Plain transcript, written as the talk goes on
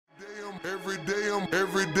Every day I'm hustling.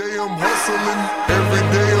 Every day I'm hustling.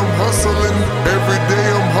 Every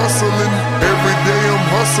day I'm hustling. Every day I'm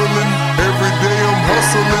hustling. Every day I'm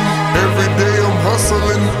hustling. Every day I'm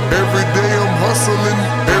hustling. Every day I'm hustling.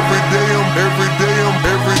 Every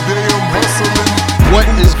day I'm hustling. What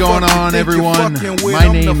is going on, everyone? My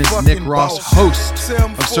name is Nick Ross, host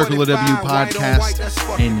of Circle the W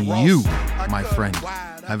podcast, and you, my friend,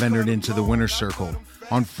 have entered into the winner's circle.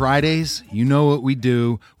 On Fridays, you know what we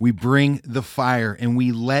do. We bring the fire and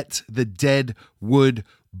we let the dead wood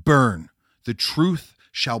burn. The truth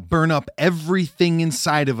shall burn up everything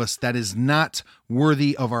inside of us that is not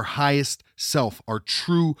worthy of our highest self, our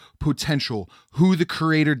true potential, who the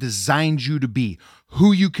Creator designed you to be,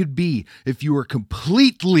 who you could be if you were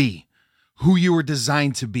completely who you were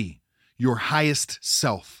designed to be, your highest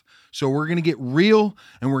self. So we're going to get real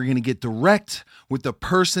and we're going to get direct with the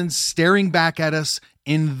person staring back at us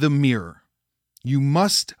in the mirror. You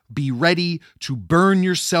must be ready to burn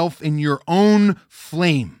yourself in your own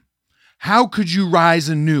flame. How could you rise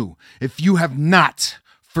anew if you have not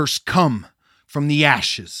first come from the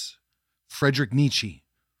ashes? Friedrich Nietzsche.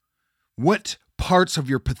 What parts of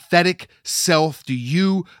your pathetic self do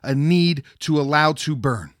you need to allow to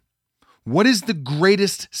burn? What is the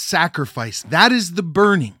greatest sacrifice? That is the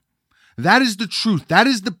burning. That is the truth. That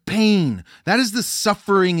is the pain. That is the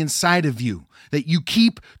suffering inside of you that you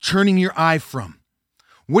keep turning your eye from.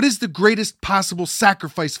 What is the greatest possible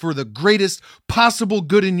sacrifice for the greatest possible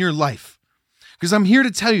good in your life? Because I'm here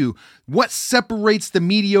to tell you what separates the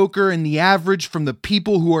mediocre and the average from the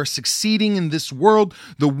people who are succeeding in this world,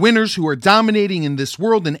 the winners who are dominating in this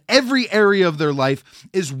world in every area of their life,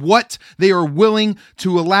 is what they are willing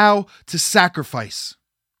to allow to sacrifice.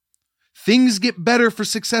 Things get better for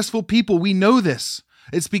successful people. We know this.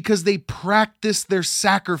 It's because they practice their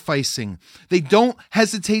sacrificing. They don't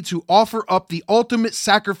hesitate to offer up the ultimate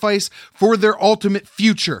sacrifice for their ultimate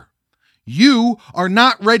future. You are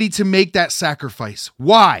not ready to make that sacrifice.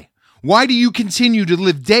 Why? Why do you continue to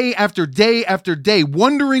live day after day after day,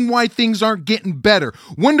 wondering why things aren't getting better,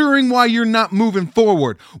 wondering why you're not moving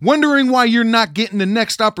forward, wondering why you're not getting the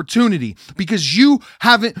next opportunity? Because you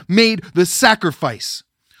haven't made the sacrifice.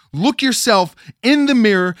 Look yourself in the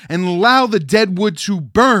mirror and allow the dead wood to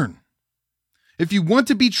burn. If you want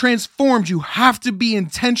to be transformed, you have to be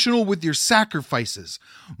intentional with your sacrifices.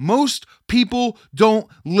 Most people don't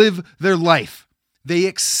live their life. They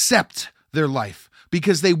accept their life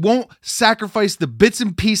because they won't sacrifice the bits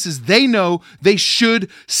and pieces they know they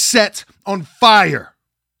should set on fire.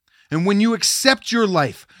 And when you accept your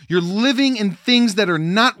life, you're living in things that are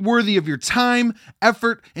not worthy of your time,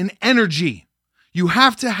 effort, and energy. You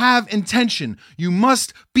have to have intention. You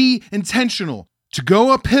must be intentional. To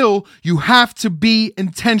go uphill, you have to be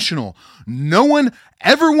intentional. No one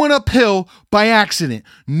ever went uphill by accident.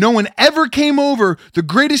 No one ever came over the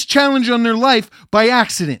greatest challenge on their life by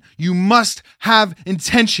accident. You must have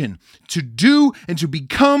intention. To do and to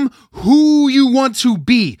become who you want to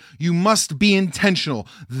be, you must be intentional.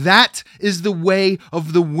 That is the way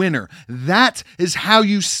of the winner. That is how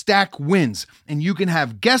you stack wins. And you can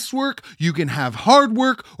have guesswork, you can have hard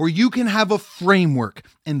work, or you can have a framework.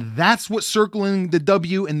 And that's what circling the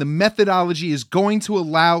W and the methodology is going to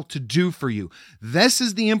allow to do for you. This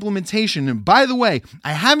is the implementation. And by the way,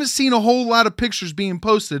 I haven't seen a whole lot of pictures being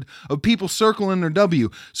posted of people circling their W.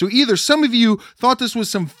 So either some of you thought this was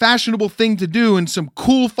some fashionable thing to do and some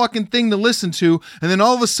cool fucking thing to listen to, and then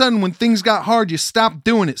all of a sudden when things got hard, you stopped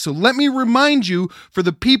doing it. So let me remind you, for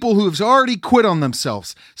the people who have already quit on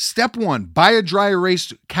themselves, step one, buy a dry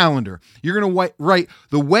erase calendar. You're going to write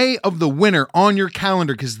the way of the winner on your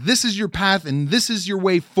calendar because this is your path and this is your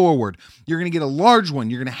way forward. You're going to get a large one.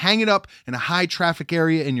 You're going to hang it up in a high traffic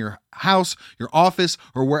area in your house, your office,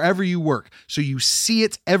 or wherever you work, so you see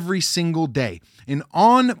it every single day. And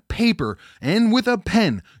on paper and with a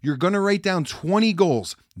pen, you're going to write down 20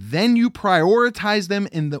 goals. Then you prioritize them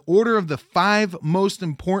in the order of the 5 most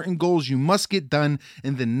important goals you must get done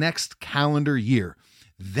in the next calendar year.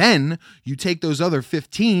 Then you take those other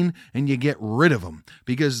 15 and you get rid of them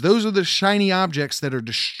because those are the shiny objects that are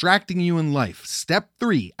distracting you in life. Step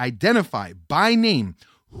 3, identify by name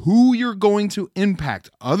who you're going to impact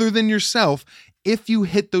other than yourself if you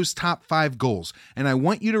hit those top 5 goals. And I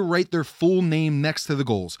want you to write their full name next to the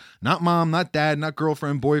goals. Not mom, not dad, not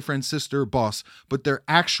girlfriend, boyfriend, sister, boss, but their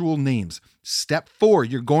actual names. Step 4,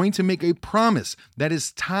 you're going to make a promise that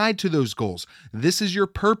is tied to those goals. This is your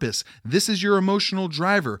purpose. This is your emotional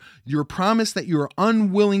driver. Your promise that you are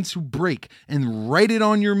unwilling to break, and write it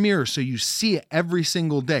on your mirror so you see it every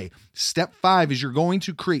single day. Step 5 is you're going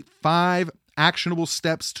to create 5 actionable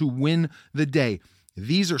steps to win the day.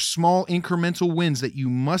 These are small incremental wins that you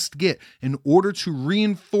must get in order to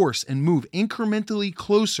reinforce and move incrementally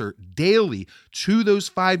closer daily to those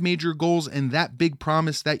 5 major goals and that big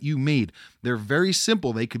promise that you made. They're very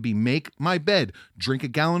simple. They could be make my bed, drink a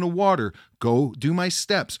gallon of water, go do my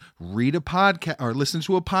steps, read a podcast or listen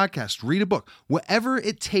to a podcast, read a book, whatever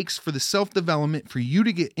it takes for the self-development for you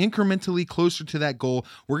to get incrementally closer to that goal.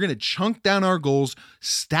 We're going to chunk down our goals,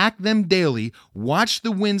 stack them daily, watch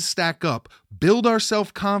the wins stack up, build our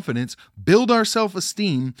self-confidence, build our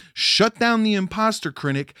self-esteem, shut down the imposter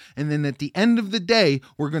critic, and then at the end of the day,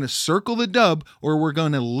 we're going to circle the dub or we're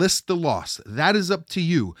going to list the loss. That is up to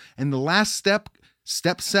you. And the last step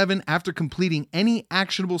 7, after completing any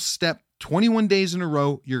actionable step 21 days in a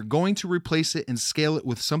row, you're going to replace it and scale it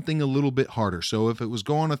with something a little bit harder. So if it was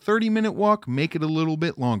go on a 30-minute walk, make it a little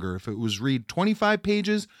bit longer. If it was read 25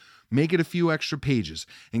 pages, make it a few extra pages.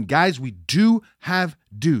 And guys, we do have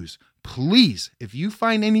dues. Please, if you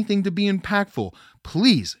find anything to be impactful,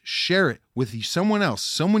 please share it with someone else,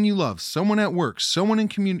 someone you love, someone at work, someone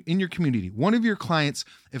in your community, one of your clients.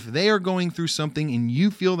 If they are going through something and you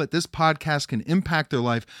feel that this podcast can impact their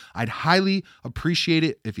life, I'd highly appreciate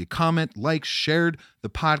it if you comment, like, shared the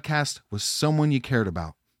podcast with someone you cared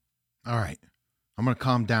about. All right, I'm going to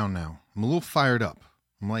calm down now. I'm a little fired up.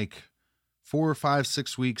 I'm like 4 or 5,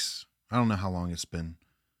 6 weeks. I don't know how long it's been.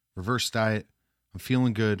 Reverse diet. I'm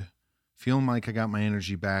feeling good. Feeling like I got my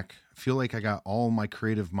energy back. I feel like I got all my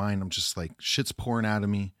creative mind. I'm just like, shit's pouring out of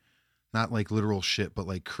me. Not like literal shit, but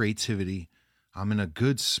like creativity. I'm in a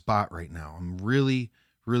good spot right now. I'm really,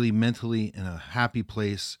 really mentally in a happy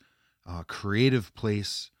place, a creative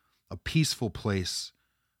place, a peaceful place.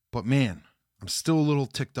 But man, I'm still a little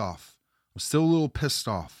ticked off. I'm still a little pissed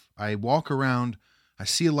off. I walk around. I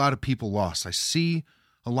see a lot of people lost. I see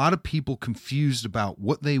a lot of people confused about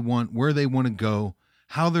what they want, where they want to go,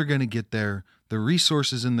 how they're going to get there, the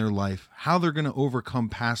resources in their life, how they're going to overcome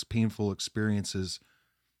past painful experiences.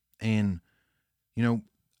 And, you know,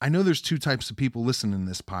 I know there's 2 types of people listening to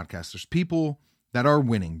this podcast. There's people that are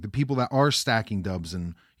winning, the people that are stacking dubs,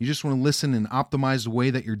 and you just want to listen and optimize the way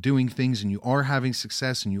that you're doing things and you are having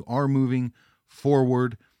success and you are moving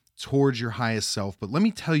forward towards your highest self. But let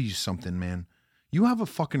me tell you something, man. You have a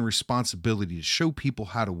fucking responsibility to show people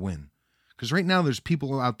how to win. Because right now there's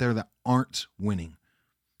people out there that aren't winning.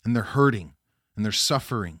 And they're hurting and they're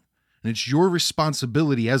suffering. And it's your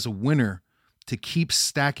responsibility as a winner to keep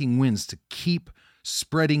stacking wins, to keep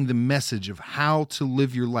spreading the message of how to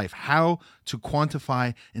live your life, how to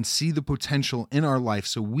quantify and see the potential in our life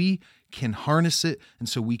so we can harness it and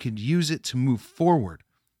so we could use it to move forward.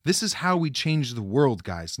 This is how we change the world,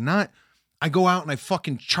 guys. Not I go out and I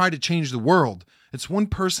fucking try to change the world. It's one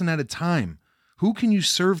person at a time. Who can you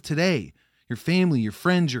serve today? Your family, your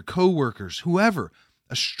friends, your coworkers, whoever.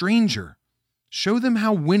 A stranger. Show them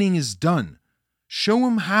how winning is done. Show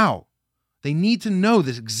them how. They need to know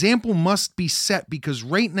this example must be set because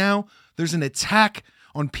right now there's an attack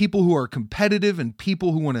on people who are competitive and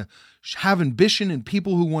people who want to have ambition and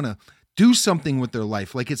people who want to do something with their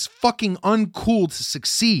life. Like it's fucking uncool to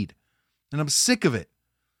succeed. And I'm sick of it.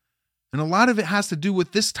 And a lot of it has to do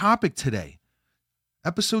with this topic today.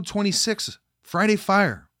 Episode 26, Friday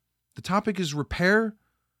Fire. The topic is repair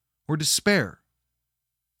or despair.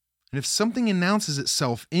 And if something announces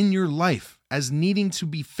itself in your life as needing to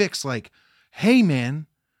be fixed, like, hey man,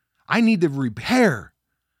 I need to repair.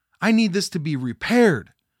 I need this to be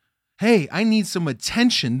repaired. Hey, I need some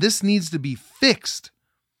attention. This needs to be fixed.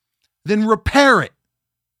 Then repair it.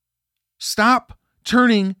 Stop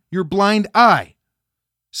turning your blind eye.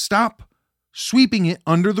 Stop sweeping it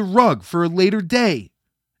under the rug for a later day.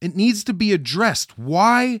 It needs to be addressed.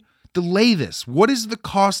 Why delay this? What is the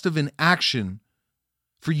cost of an action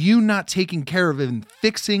for you not taking care of it and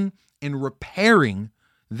fixing and repairing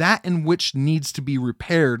that in which needs to be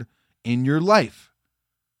repaired in your life?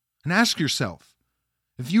 And ask yourself,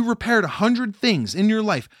 if you repaired 100 things in your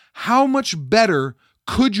life, how much better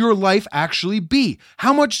could your life actually be?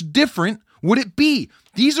 How much different would it be?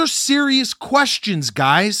 These are serious questions,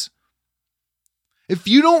 guys. If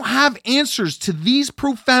you don't have answers to these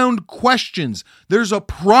profound questions, there's a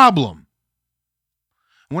problem.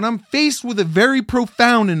 When I'm faced with a very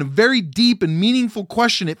profound and a very deep and meaningful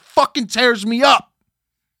question, it fucking tears me up.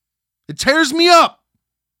 It tears me up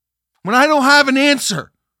when I don't have an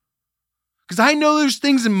answer. Because I know there's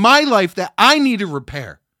things in my life that I need to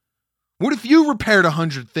repair. What if you repaired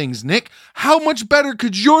 100 things, Nick? How much better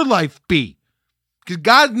could your life be? Because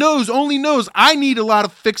God only knows I need a lot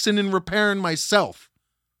of fixing and repairing myself.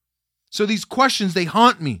 So these questions, they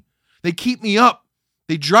haunt me. They keep me up.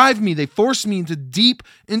 They drive me. They force me into deep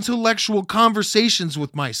intellectual conversations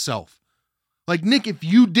with myself. Like, Nick, if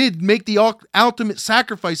you did make the ultimate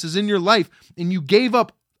sacrifices in your life and you gave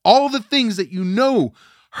up all the things that you know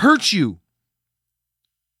hurt you,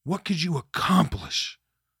 what could you accomplish?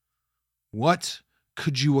 What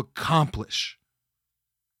could you accomplish?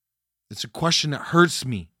 It's a question that hurts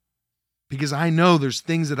me because I know there's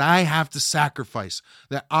things that I have to sacrifice,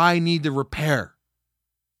 that I need to repair.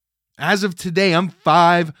 As of today, I'm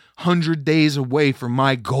 500 days away from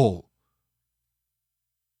my goal.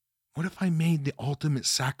 What if I made the ultimate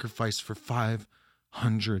sacrifice for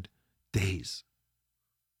 500 days?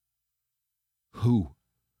 Who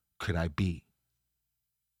could I be?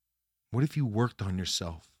 What if you worked on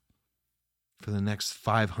yourself for the next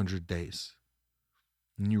 500 days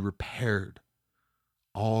and you repaired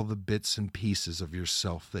all the bits and pieces of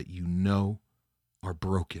yourself that you know are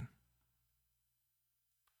broken?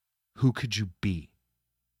 Who could you be?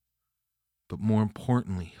 But more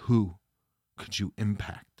importantly, who could you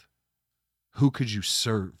impact? Who could you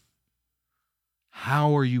serve?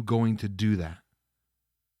 How are you going to do that?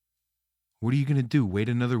 What are you going to do? Wait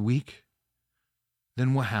another week?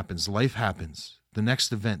 Then what happens? Life happens. The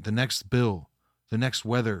next event, the next bill, the next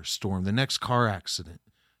weather storm, the next car accident,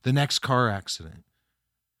 the next car accident,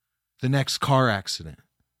 the next car accident.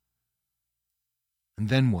 And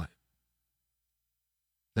then what?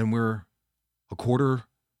 Then we're a quarter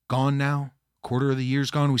gone now. Quarter of the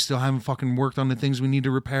year's gone. We still haven't fucking worked on the things we need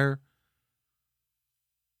to repair.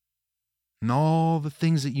 And all the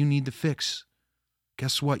things that you need to fix.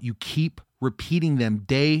 Guess what? You keep repeating them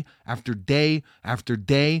day after day after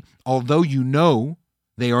day, although you know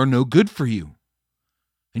they are no good for you.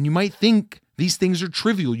 And you might think these things are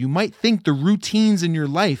trivial. You might think the routines in your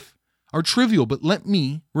life are trivial, but let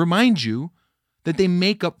me remind you that they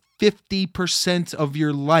make up 50% of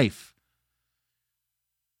your life.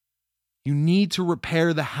 You need to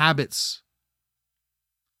repair the habits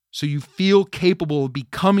so you feel capable of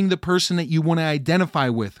becoming the person that you want to identify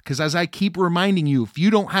with. Because as I keep reminding you, if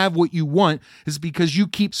you don't have what you want, it's because you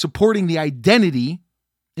keep supporting the identity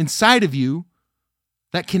inside of you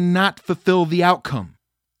that cannot fulfill the outcome.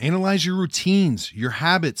 Analyze your routines, your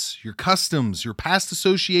habits, your customs, your past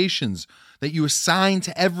associations that you assign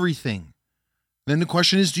to everything. Then the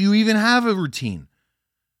question is, do you even have a routine?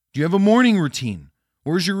 Do you have a morning routine?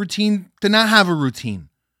 Or is your routine to not have a routine?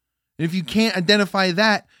 And if you can't identify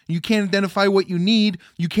that, you can't identify what you need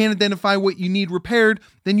repaired,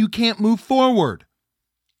 then you can't move forward.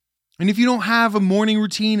 And if you don't have a morning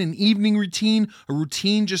routine, an evening routine, a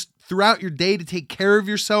routine just throughout your day to take care of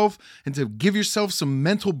yourself and to give yourself some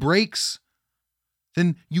mental breaks,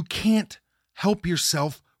 then you can't help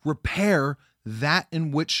yourself repair that in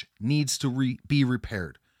which needs to be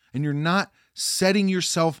repaired. And you're not setting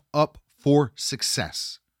yourself up for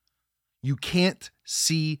success. You can't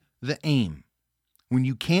see the aim. When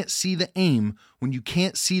you can't see the aim, when you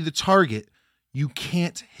can't see the target, you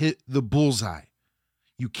can't hit the bullseye.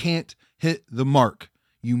 You can't hit the mark.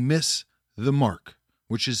 You miss the mark,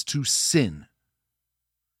 which is to sin.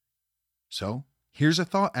 So here's a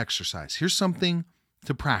thought exercise. Here's something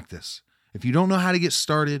to practice. If you don't know how to get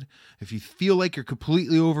started, if you feel like you're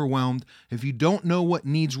completely overwhelmed, if you don't know what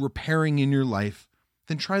needs repairing in your life,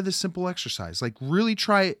 then try this simple exercise. Like, really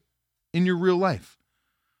try it in your real life.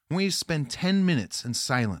 I want you to spend 10 minutes in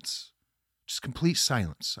silence, just complete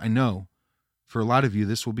silence. I know for a lot of you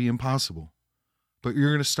this will be impossible, but you're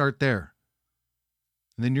going to start there.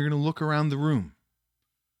 And then you're going to look around the room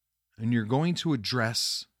and you're going to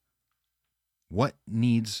address what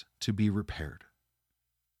needs to be repaired.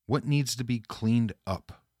 What needs to be cleaned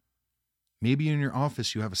up? Maybe in your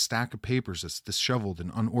office you have a stack of papers that's disheveled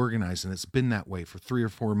and unorganized, and it's been that way for 3 or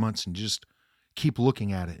 4 months, and you just keep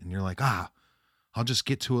looking at it and you're like, I'll just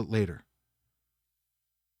get to it later.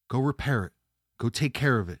 Go repair it. Go take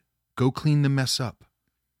care of it. Go clean the mess up.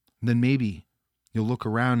 And then maybe you'll look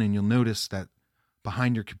around and you'll notice that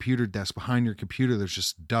behind your computer desk, behind your computer, there's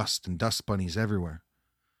just dust and dust bunnies everywhere.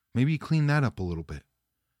 Maybe you clean that up a little bit.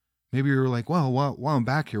 Maybe you're like, well, while I'm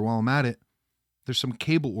back here, while I'm at it, there's some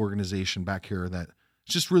cable organization back here that's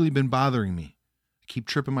just really been bothering me. I keep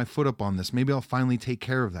tripping my foot up on this. Maybe I'll finally take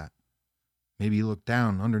care of that. Maybe you look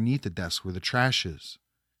down underneath the desk where the trash is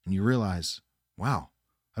and you realize, wow,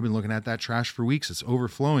 I've been looking at that trash for weeks. It's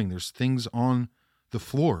overflowing. There's things on the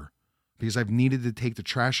floor because I've needed to take the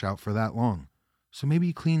trash out for that long. So maybe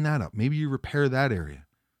you clean that up. Maybe you repair that area.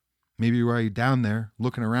 Maybe while you're down there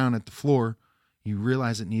looking around at the floor, you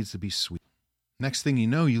realize it needs to be swept. Next thing you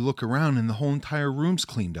know, you look around and the whole entire room's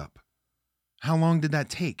cleaned up. How long did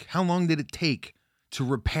that take? How long did it take to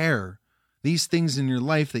repair these things in your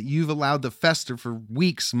life that you've allowed to fester for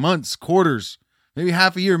weeks, months, quarters, maybe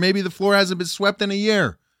half a year? Maybe the floor hasn't been swept in a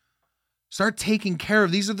year. Start taking care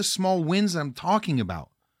of. These are the small wins I'm talking about.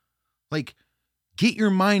 Like, get your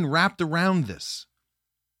mind wrapped around this.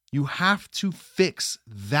 You have to fix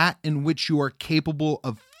that in which you are capable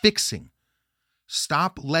of fixing.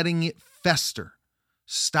 Stop letting it fester.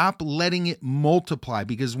 Stop letting it multiply,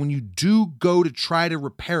 because when you do go to try to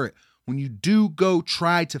repair it, when you do go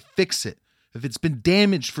try to fix it, if it's been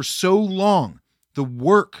damaged for so long, the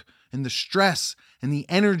work and the stress and the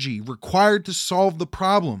energy required to solve the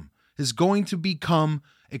problem is going to become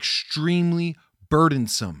extremely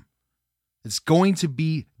burdensome. It's going to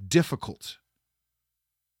be difficult.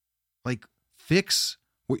 Like, fix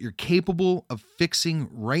what you're capable of fixing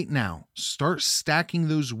right now. Start stacking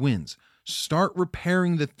those wins. Start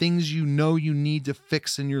repairing the things you know you need to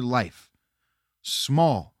fix in your life.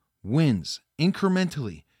 Small wins,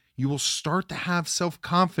 incrementally. You will start to have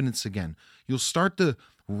self-confidence again. You'll start to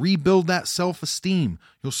rebuild that self-esteem.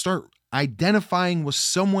 You'll start identifying with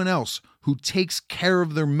someone else who takes care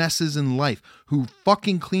of their messes in life, who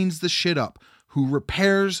fucking cleans the shit up, who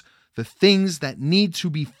repairs the things that need to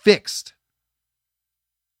be fixed.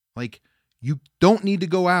 Like, you don't need to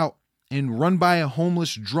go out and run by a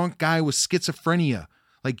homeless drunk guy with schizophrenia.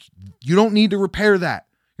 Like, you don't need to repair that.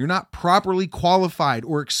 You're not properly qualified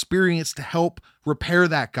or experienced to help repair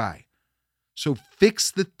that guy. So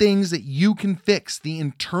fix the things that you can fix, the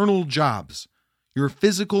internal jobs, your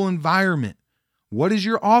physical environment. What does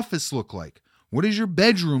your office look like? What does your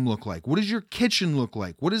bedroom look like? What does your kitchen look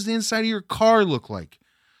like? What does the inside of your car look like?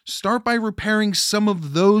 Start by repairing some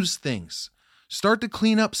of those things. Start to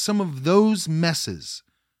clean up some of those messes.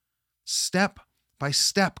 Step by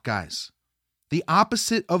step, guys. The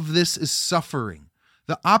opposite of this is suffering.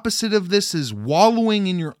 The opposite of this is wallowing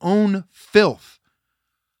in your own filth.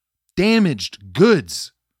 Damaged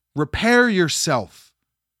goods. Repair yourself.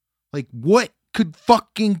 Like, what could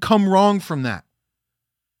fucking come wrong from that?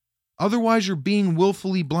 Otherwise, you're being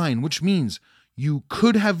willfully blind, which means you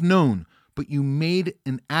could have known, but you made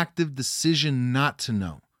an active decision not to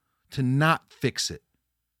know, to not fix it.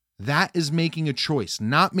 That is making a choice.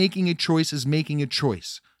 Not making a choice is making a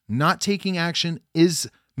choice. Not taking action is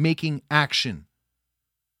making action.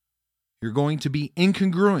 You're going to be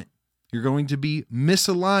incongruent. You're going to be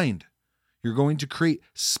misaligned. You're going to create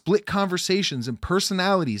split conversations and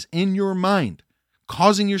personalities in your mind,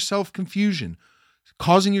 causing yourself confusion,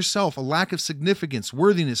 causing yourself a lack of significance,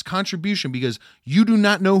 worthiness, contribution, because you do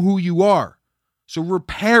not know who you are. So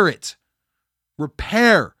repair it.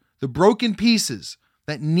 Repair the broken pieces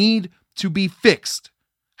that need to be fixed.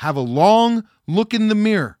 Have a long look in the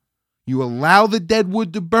mirror. You allow the dead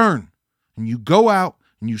wood to burn, and you go out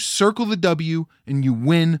and you circle the W and you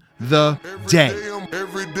win the day.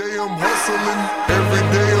 Every day I'm hustling. Every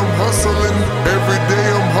day I'm hustling. Every day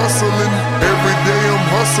I'm hustling. Every day I'm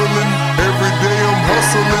hustling. Every day I'm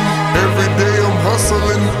hustling. Every day I'm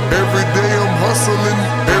hustling. Every day I'm hustling.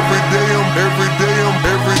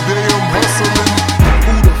 Every day I'm hustling.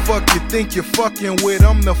 Who the fuck you think you're fucking with?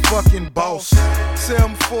 I'm the fucking boss.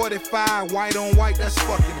 745, white on white, that's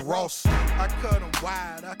fucking Ross. I cut them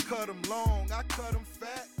wide, I cut them long, I cut them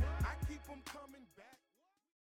fat.